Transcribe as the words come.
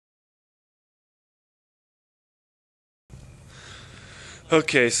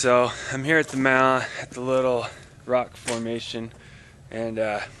Okay, so I'm here at the mound, at the little rock formation, and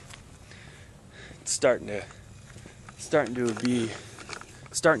it's starting to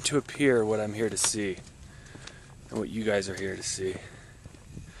appear what I'm here to see, and what you guys are here to see.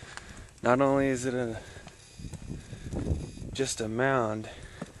 Not only is it just a mound,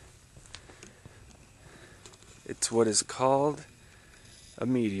 it's what is called a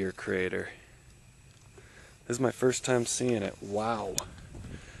meteor crater. This is my first time seeing it. Wow.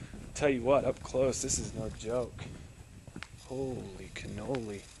 Tell you what, up close, this is no joke. Holy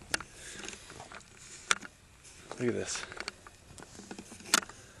cannoli. Look at this.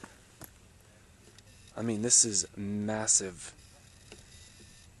 I mean, this is massive.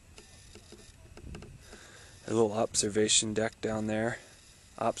 A little observation deck down there,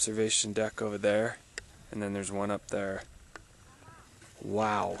 observation deck over there, and then there's one up there.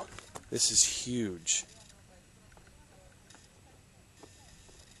 Wow, this is huge.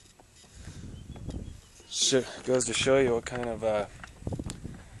 Goes to show you what kind of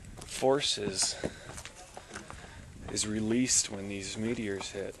force is released when these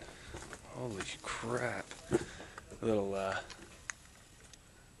meteors hit. Holy crap. Little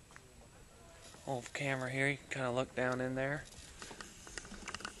old camera here, you can kind of look down in there.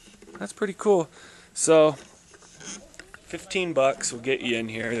 That's pretty cool. So 15 bucks will get you in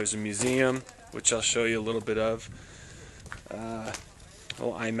here. There's a museum, which I'll show you a little bit of.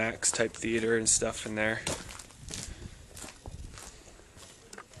 Little IMAX type theater and stuff in there.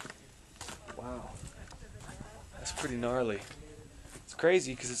 Wow, that's pretty gnarly. It's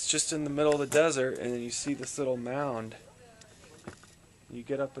crazy because it's just in the middle of the desert, and then you see this little mound. You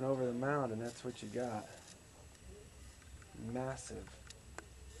get up and over the mound, and that's what you got. Massive.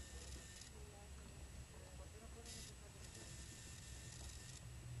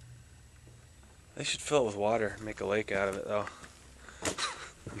 They should fill it with water and make a lake out of it, though.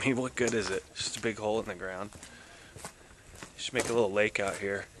 I mean, what good is it? It's just a big hole in the ground. You should make a little lake out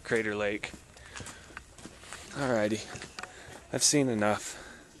here. Crater Lake. Alrighty. I've seen enough.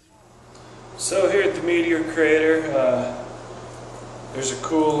 So here at the Meteor Crater, there's a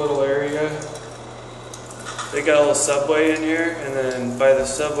cool little area. They got a little subway in here, and then by the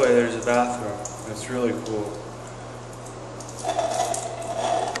subway there's a bathroom. It's really cool.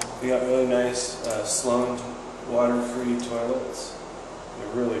 They got really nice Sloan water-free toilets.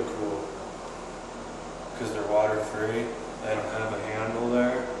 They're really cool because they're water-free. They don't have a handle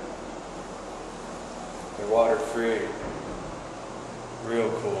there. They're water-free. Real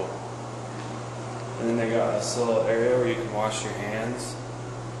cool. And then they got this little area where you can wash your hands.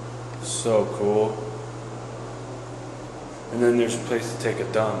 So cool. And then there's a place to take a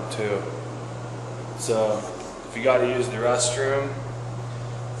dump too. So if you got to use the restroom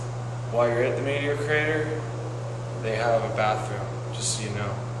while you're at the Meteor Crater, they have a bathroom, just so you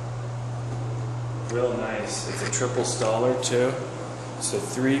know. Real nice. It's a triple staller too, so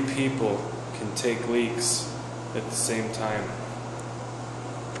 3 people can take leaks at the same time.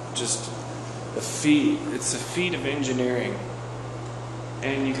 Just a feat. It's a feat of engineering.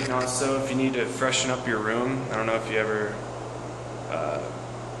 And you can also, if you need to freshen up your room, I don't know if you ever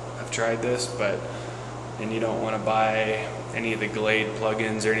have tried this, and you don't want to buy any of the Glade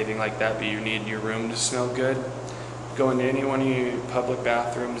plugins or anything like that, but you need your room to smell good, go into any one of your public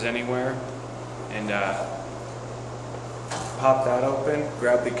bathrooms anywhere and pop that open,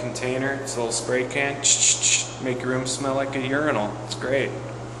 grab the container, it's a little spray can, make your room smell like a urinal. It's great.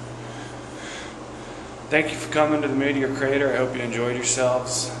 Thank you for coming to the Meteor Crater. I hope you enjoyed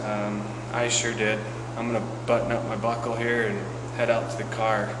yourselves. I sure did. I'm going to button up my buckle here and head out to the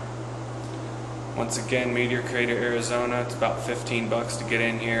car. Once again, Meteor Crater, Arizona. It's about 15 bucks to get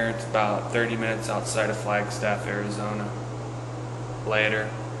in here. It's about 30 minutes outside of Flagstaff, Arizona. Later.